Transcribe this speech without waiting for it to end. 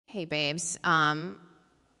Hey, babes.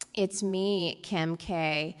 It's me, Kim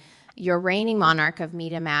K, your reigning monarch of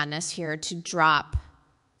Media Madness, here to drop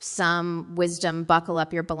some wisdom. Buckle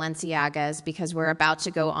up your Balenciagas because we're about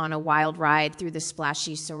to go on a wild ride through the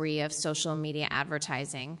splashy story of social media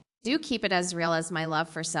advertising. Do keep it as real as my love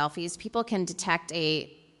for selfies. People can detect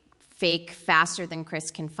a fake faster than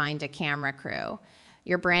Chris can find a camera crew.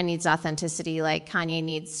 Your brand needs authenticity like Kanye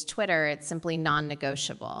needs Twitter. It's simply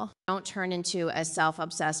non-negotiable. Don't turn into a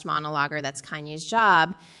self-obsessed monologuer. That's Kanye's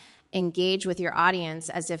job. Engage with your audience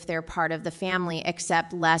as if they're part of the family,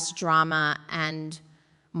 except less drama and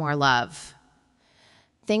more love.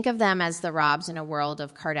 Think of them as the Robs in a world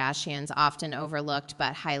of Kardashians, often overlooked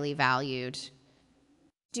but highly valued.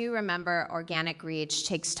 Do remember organic reach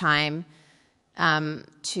takes time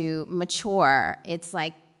to mature. It's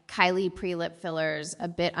like Kylie pre-lip fillers, a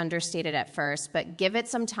bit understated at first, but give it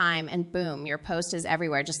some time and boom, your post is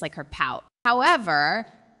everywhere, just like her pout. However,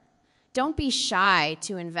 don't be shy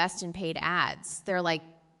to invest in paid ads. They're like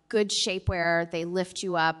good shapewear. They lift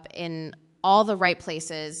you up in all the right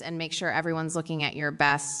places and make sure everyone's looking at your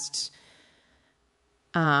best.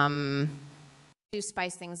 Do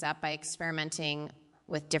spice things up by experimenting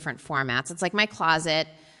with different formats. It's like my closet.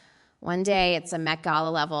 One day it's a Met Gala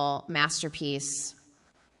level masterpiece.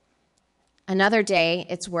 Another day,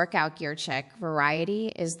 it's workout gear check. Variety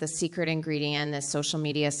is the secret ingredient in this social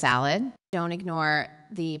media salad. Don't ignore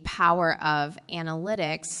the power of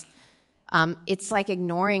analytics. It's like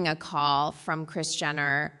ignoring a call from Kris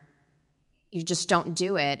Jenner. You just don't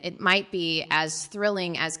do it. It might be as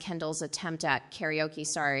thrilling as Kendall's attempt at karaoke,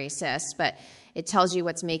 sorry, sis, but it tells you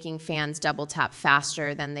what's making fans double tap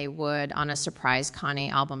faster than they would on a surprise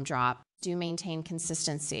Kanye album drop. Do maintain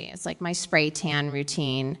consistency. It's like my spray tan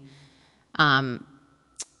routine.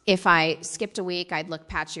 If I skipped a week, I'd look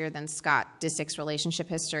patchier than Scott Disick's relationship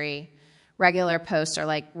history. Regular posts are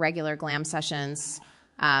like regular glam sessions.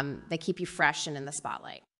 They keep you fresh and in the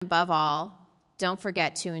spotlight. Above all, don't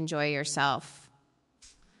forget to enjoy yourself.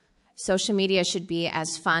 Social media should be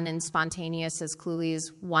as fun and spontaneous as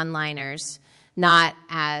Cluley's one-liners, not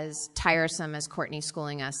as tiresome as Courtney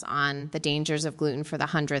schooling us on the dangers of gluten for the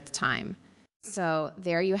 100th time. So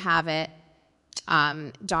there you have it.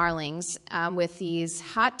 Darlings, with these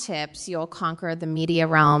hot tips, you'll conquer the media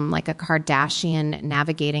realm like a Kardashian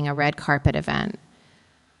navigating a red carpet event.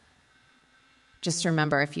 Just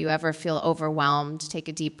remember, if you ever feel overwhelmed, take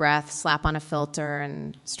a deep breath, slap on a filter,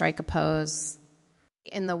 and strike a pose.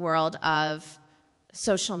 In the world of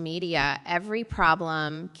social media, every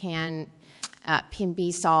problem can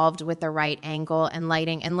be solved with the right angle and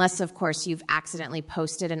lighting, unless, of course, you've accidentally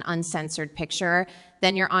posted an uncensored picture.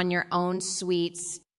 Then you're on your own sweet